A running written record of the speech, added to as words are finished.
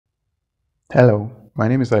Hello, my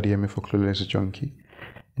name is Adiyemi for Clueless Junkie,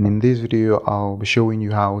 and in this video I'll be showing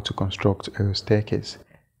you how to construct a staircase.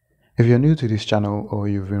 If you're new to this channel or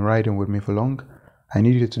you've been riding with me for long, I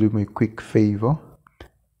need you to do me a quick favor.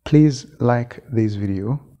 Please like this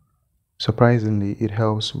video. Surprisingly, it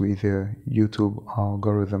helps with the YouTube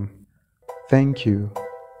algorithm. Thank you.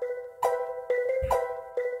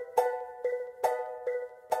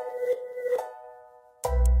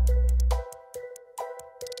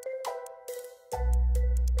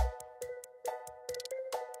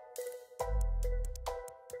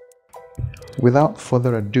 Without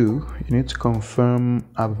further ado, you need to confirm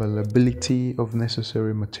availability of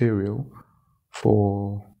necessary material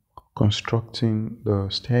for constructing the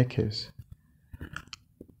staircase.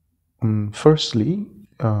 Firstly,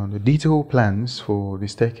 the detailed plans for the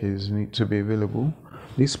staircase need to be available.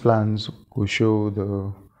 These plans will show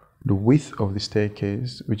the width of the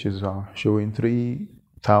staircase, which is showing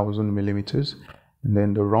 3,000 millimeters, and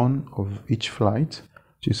then the run of each flight,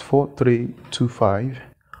 which is 4325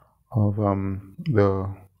 of the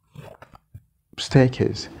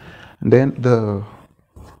staircase. And then you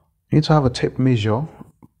need to have a tape measure,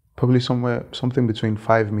 probably something between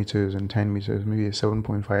 5 meters and 10 meters, maybe a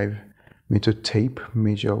 7.5 meter tape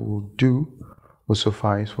measure will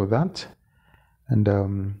suffice for that.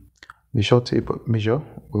 And the short tape measure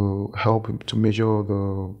will help to measure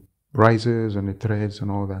the risers and the threads and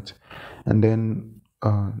all that. And then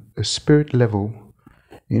a spirit level.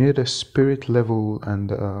 You need a spirit level and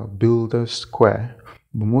a builder square,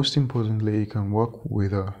 but most importantly, you can work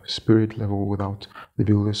with a spirit level without the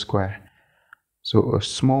builder square. So a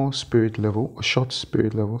small spirit level, a short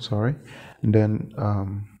spirit level, sorry. And then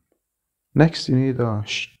next you need a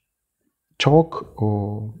chalk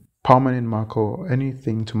or permanent marker or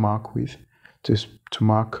anything to mark with, to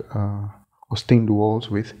mark or stain the walls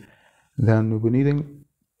with. Then we'll be needing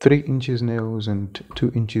 3 inches nails and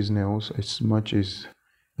 2 inches nails, as much as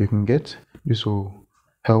you can get. This will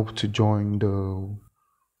help to join the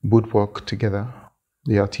woodwork together.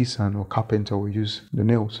 The artisan or carpenter will use the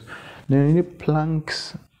nails. Then you need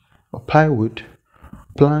planks or plywood.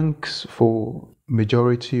 Planks for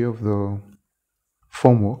majority of the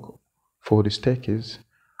formwork for the staircase,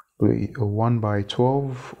 a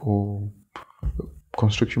 1x12 or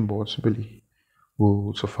construction boards really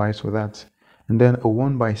will suffice for that. And then a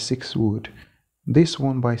 1x6 wood. This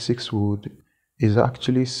 1x6 wood is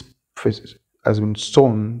actually has been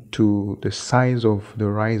sewn to the size of the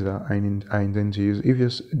riser I intend to use. If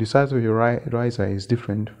the size of your riser is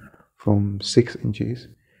different from 6 inches,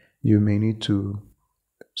 you may need to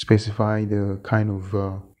specify the kind of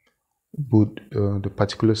wood, the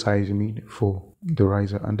particular size you need for the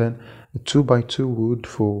riser. And then a 2x2 wood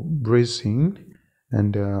for bracing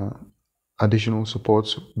and additional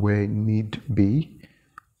supports where need be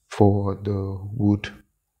for the wood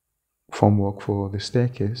formwork for the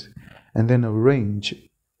staircase. And then a range,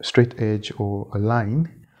 straight edge or a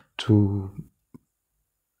line to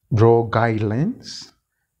draw guidelines.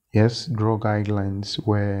 Yes, draw guidelines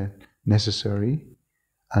where necessary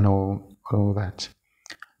and all that.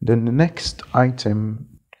 Then the next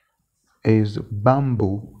item is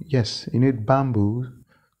bamboo. Yes, you need bamboo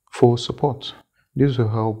for support. This will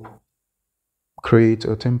help create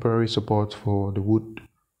a temporary support for the wood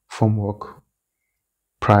formwork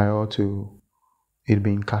prior to it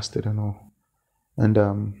being casted and all. And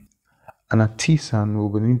an artisan will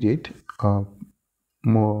be needed, a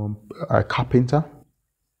carpenter,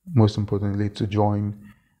 most importantly, to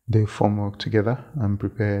join the formwork together and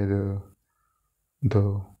prepare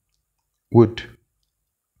the wood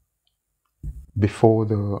before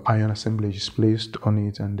the iron assemblage is placed on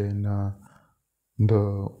it, and then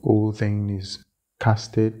the whole thing is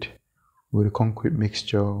casted with a concrete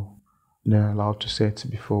mixture, then allowed to set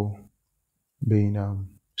before being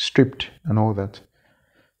stripped and all that.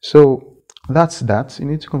 So that's that. You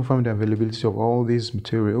need to confirm the availability of all these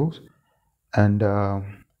materials, and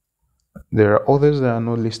there are others that are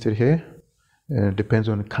not listed here. Depends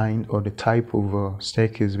on the kind or the type of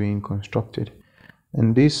staircase being constructed.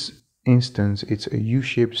 In this instance, it's a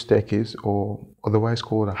U-shaped staircase, or otherwise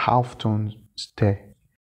called a half-tone stair.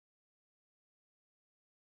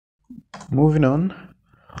 Moving on,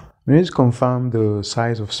 we need to confirm the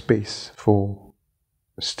size of space for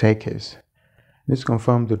staircase. We need to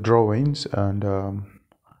confirm the drawings and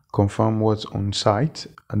confirm what's on site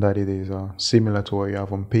and that it is similar to what you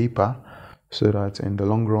have on paper, so that in the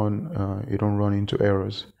long run you don't run into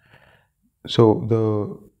errors. So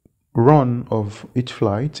the run of each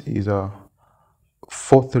flight is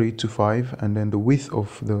 4325, and then the width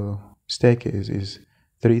of the staircase is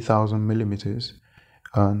 3,000 millimeters,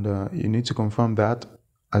 and you need to confirm that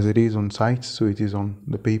as it is on site, so it is on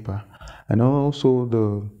the paper. And also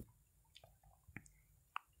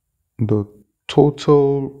the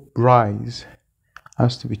total rise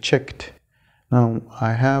has to be checked. Now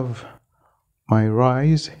I have my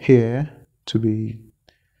rise here to be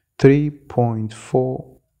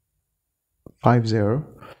 3.450,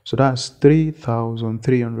 so that's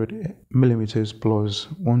 3,300 millimeters plus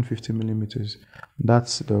 150 millimeters.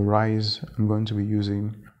 That's the rise I'm going to be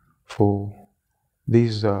using for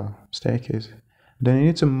this staircase. Then you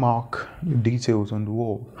need to mark the details on the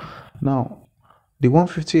wall. Now the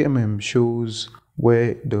 150 shows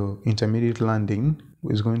where the intermediate landing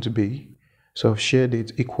is going to be. So I've shared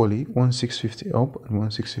it equally, 1650 up and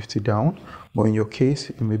 1650 down. But in your case,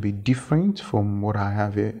 it may be different from what I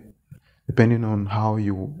have here, depending on how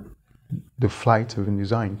the flights have been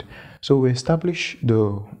designed. So we establish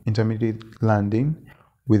the intermediate landing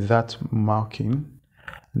with that marking.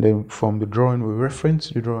 And then from the drawing, we reference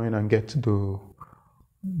the drawing and get the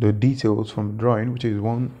details from the drawing, which is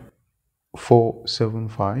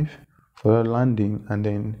 1475 for the landing, and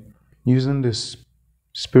then using this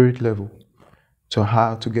spirit level to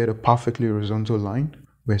how to get a perfectly horizontal line,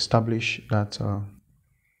 we establish that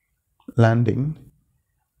landing,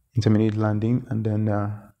 intermediate landing, and then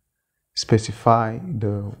specify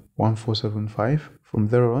the 1475. From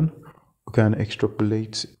there on, we can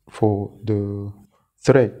extrapolate for the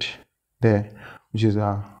thread there, which is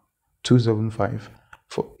 275.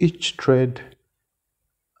 For each thread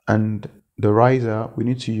and the riser, we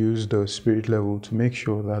need to use the spirit level to make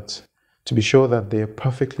sure that, to be sure that they are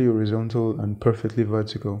perfectly horizontal and perfectly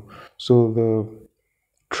vertical. So the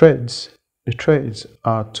threads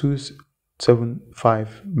are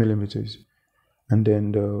 275 millimeters, and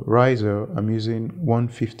then the riser I'm using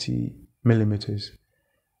 150 millimeters.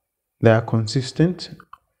 They are consistent.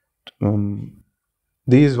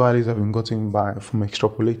 These values have been gotten from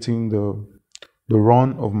extrapolating the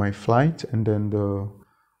run of my flight, and then the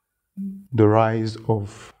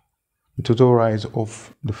total rise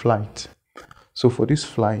of the flight. So for this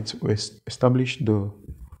flight, we establish the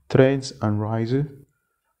threads and risers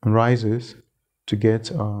to get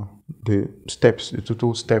the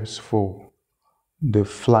total steps for the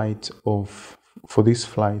for this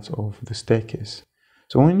flight of the staircase.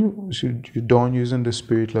 So when you're done using the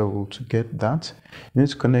spirit level to get that, you need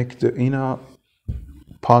to connect the inner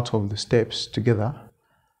part of the steps together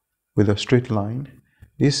with a straight line.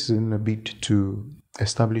 This is in a bit to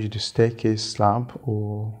establish the staircase slab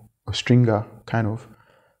or a stringer kind of.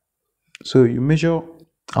 So you measure,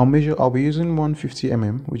 I'll be using 150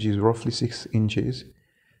 which is roughly 6 inches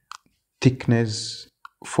thickness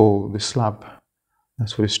for the slab.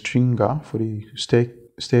 That's for the stringer, for the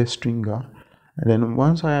stair stringer. And then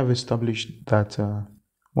once I have established that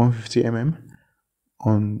 150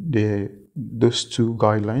 on those two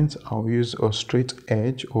guidelines, I'll use a straight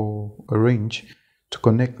edge or a range to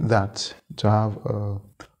connect that to have a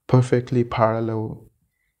perfectly parallel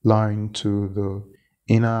line to the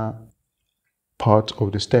inner part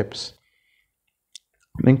of the steps.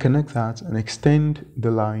 Then connect that and extend the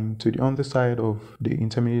line to the underside of the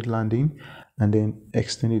intermediate landing, and then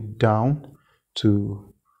extend it down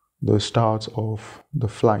to the start of the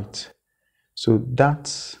flight. So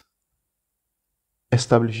that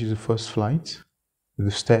establishes the first flight,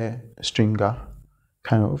 the stair stringer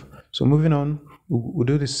kind of. So moving on, we'll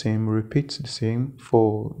do the same, repeat the same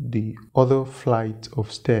for the other flight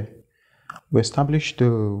of stair. We establish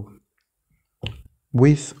the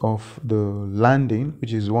width of the landing,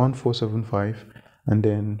 which is 1475, and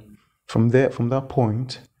then from that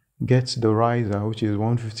point, get the riser, which is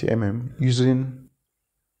 150 using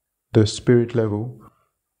the spirit level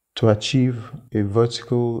to achieve a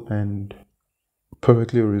vertical and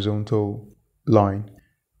perfectly horizontal line.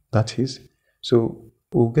 That is, so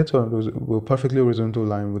we'll get a perfectly horizontal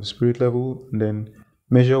line with the spirit level, and then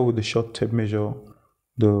measure with the short tape measure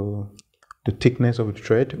the thickness of the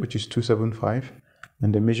thread, which is 275,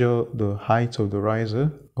 and then measure the height of the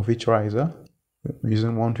riser, of each riser,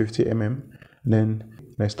 using 150 and then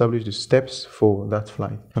establish the steps for that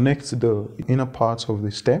flight. Connect the inner parts of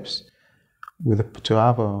the steps to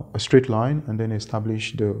have a straight line, and then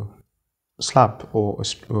establish the slab or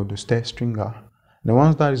the stair stringer. Now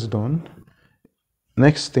once that is done,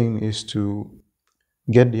 next thing is to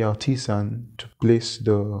get the artisan to place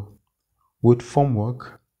the wood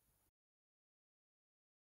formwork.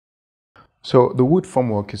 So the wood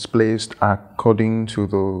formwork is placed according to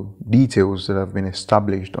the details that have been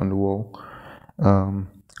established on the wall.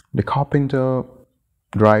 The carpenter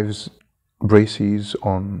drives braces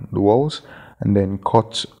on the walls and then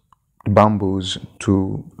cuts the bamboos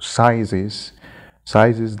to sizes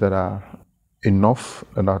that are enough,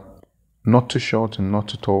 that not too short and not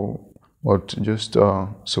too tall, but just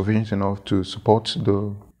sufficient enough to support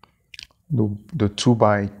the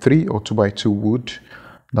 2x3 or 2x2 wood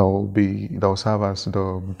that will serve as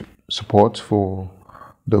the support for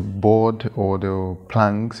the board or the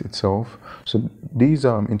planks itself. So these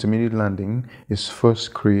intermediate landing is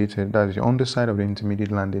first created, that is the underside of the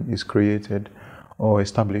intermediate landing is created or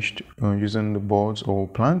established using the boards or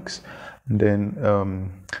planks, and then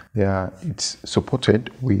it's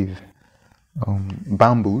supported with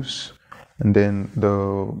bamboos, and then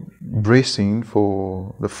the bracing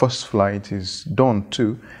for the first flight is done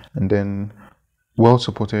too, and then well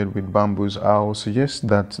supported with bamboos. I'll suggest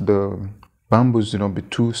that the bamboos do not be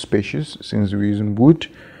too spacious, since we're using wood.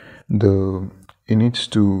 It needs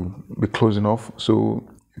to be close enough so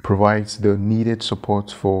it provides the needed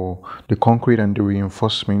support for the concrete and the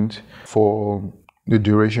reinforcement for the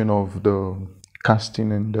duration of the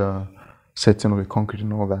casting and the setting of the concrete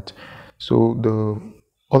and all that. So the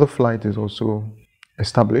other flight is also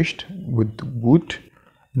established with wood,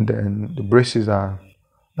 and then the braces are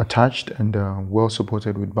attached and well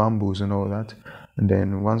supported with bamboos and all that. And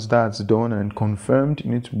then once that's done and confirmed,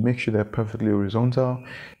 you need to make sure they're perfectly horizontal,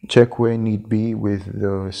 check where need be with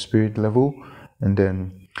the spirit level, and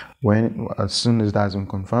then as soon as that's been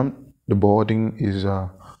confirmed, the boarding is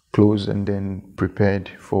closed and then prepared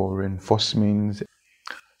for reinforcements.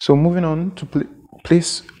 So moving on to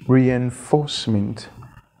place reinforcement.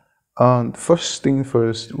 First thing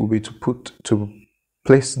first will be to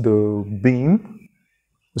place the beam,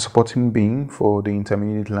 the supporting beam for the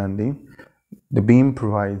intermediate landing. The beam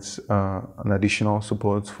provides an additional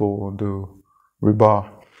support for the rebar,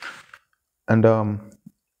 and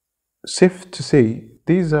safe to say,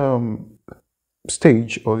 this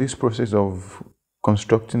stage or this process of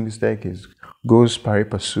constructing the staircase goes pari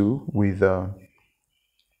passu with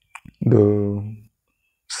the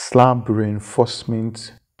slab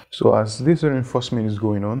reinforcement. So as this reinforcement is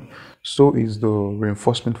going on, so is the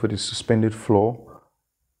reinforcement for the suspended floor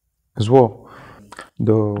as well.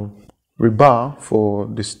 The rebar for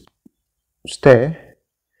this stair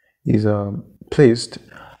is placed,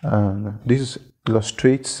 and this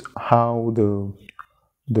illustrates how the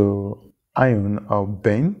iron are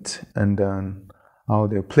bent and then how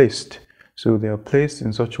they're placed. So they are placed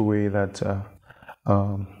in such a way that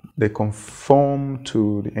they conform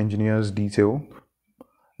to the engineer's detail,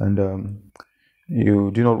 and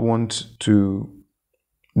you do not want to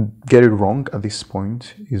get it wrong at this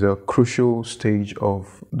point. Is a crucial stage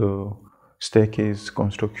of the staircase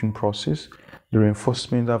construction process. The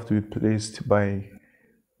reinforcements have to be placed by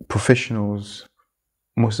professionals,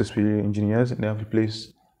 most especially engineers, and they have to be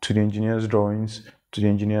placed to the engineer's drawings, to the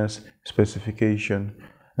engineer's specification.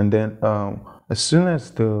 And then as soon as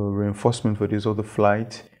the reinforcement for this other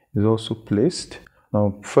flight is also placed,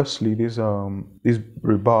 now firstly these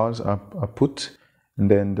rebars are put, and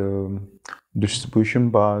then the distribution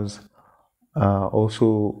bars are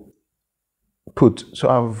also put. So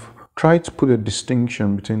I've tried to put a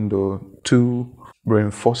distinction between the two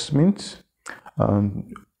reinforcements.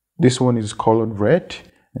 This one is colored red,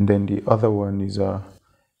 and then the other one is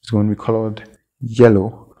going to be colored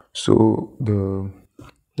yellow. So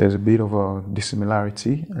there's a bit of a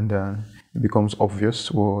dissimilarity, and then it becomes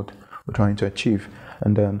obvious what we're trying to achieve.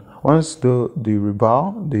 And then once the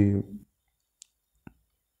rebar, the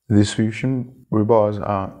distribution rebars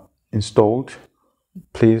are installed,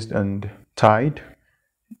 placed and tied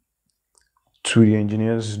to the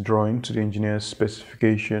engineer's drawing, to the engineer's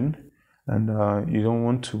specification, and you don't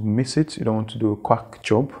want to miss it, you don't want to do a quack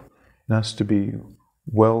job. It has to be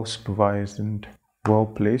well supervised and well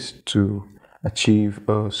placed to achieve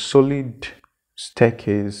a solid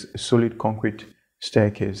staircase, a solid concrete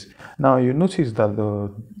staircase. Now you notice that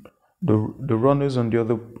the runners on the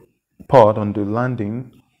other part, on the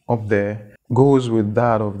landing up there, goes with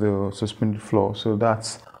that of the suspended floor. So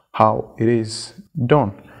that's how it is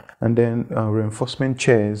done. And then reinforcement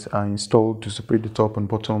chairs are installed to separate the top and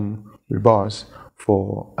bottom rebars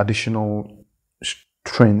for additional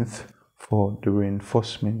strength for the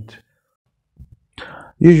reinforcement.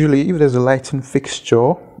 Usually, if there's a lighting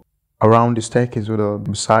fixture around the staircase, whether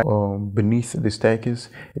beside or beneath the staircase,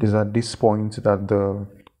 it is at this point that the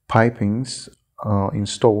pipings are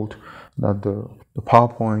installed, that the power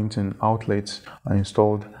point and outlets are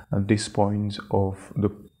installed at this point of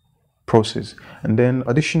the process. And then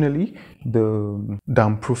additionally, the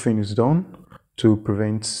damp proofing is done to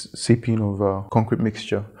prevent seeping of concrete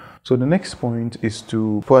mixture. So the next point is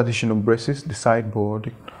to put additional braces, the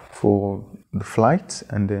sideboard for the flight,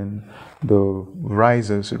 and then the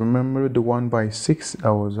risers. Remember the 1x6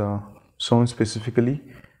 that was sewn specifically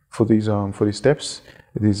for these steps.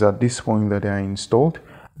 It is at this point that they are installed,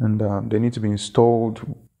 and they need to be installed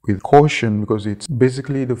with caution because it's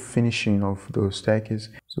basically the finishing of the staircase.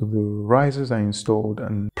 So the risers are installed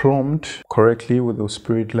and plumbed correctly with the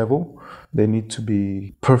spirit level. They need to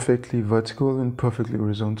be perfectly vertical and perfectly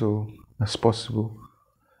horizontal as possible.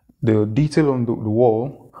 The detail on the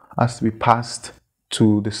wall has to be passed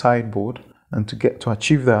to the sideboard, and to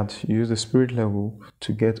achieve that, you use the spirit level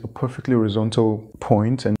to get a perfectly horizontal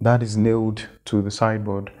point, and that is nailed to the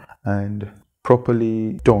sideboard and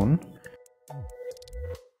properly done.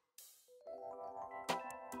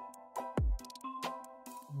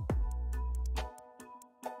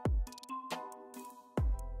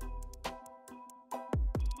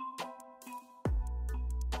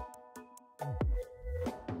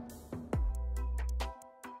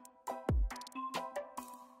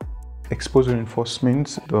 Exposure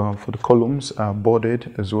reinforcements for the columns are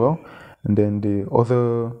boarded as well, and then the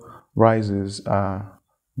other risers are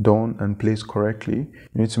done and placed correctly.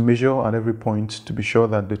 You need to measure at every point to be sure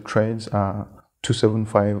that the threads are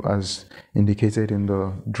 275 as indicated in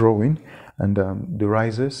the drawing, and the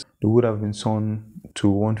risers, they would have been sewn to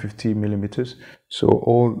 150 millimeters. So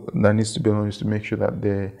all that needs to be done is to make sure that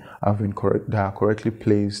they are correctly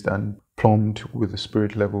placed and plumbed with the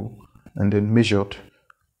spirit level, and then measured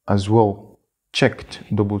as well, checked,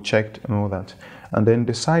 double checked and all that. And then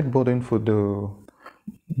the sideboarding for the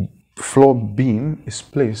floor beam is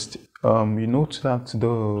placed. You note that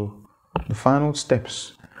the final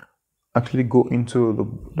steps actually go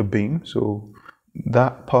into the beam, so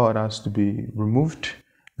that part has to be removed,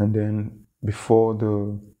 and then before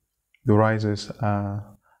the risers are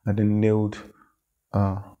then nailed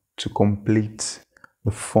to complete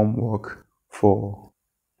the formwork for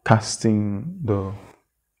casting the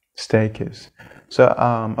staircase. So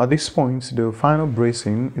at this point, the final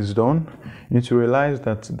bracing is done. You need to realize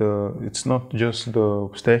that it's not just the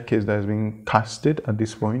staircase that is being casted at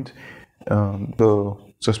this point. The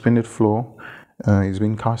suspended floor is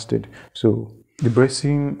being casted. So the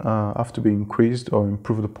bracing have to be increased or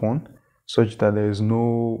improved upon, such that there is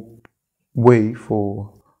no way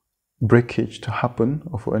for breakage to happen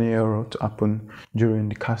or for any error to happen during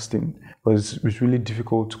the casting, because it's really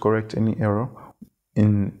difficult to correct any error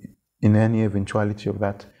in any eventuality of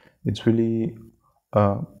that. It's really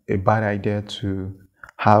a bad idea to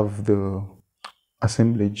have the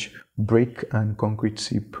assemblage break and concrete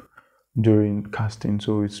seep during casting.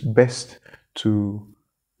 So it's best to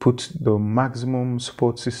put the maximum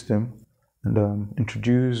support system and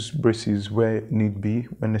introduce braces where need be,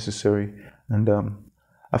 when necessary. And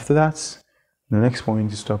after that, the next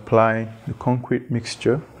point is to apply the concrete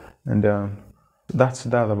mixture, and that's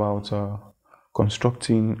that about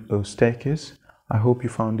constructing a staircase. I hope you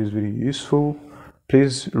found this video useful.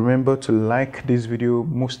 Please remember to like this video.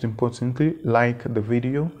 Most importantly, like the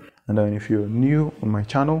video, and then if you're new on my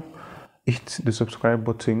channel, hit the subscribe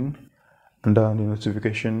button and the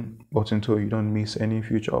notification button so you don't miss any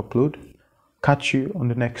future upload. Catch you on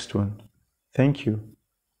the next one. Thank you.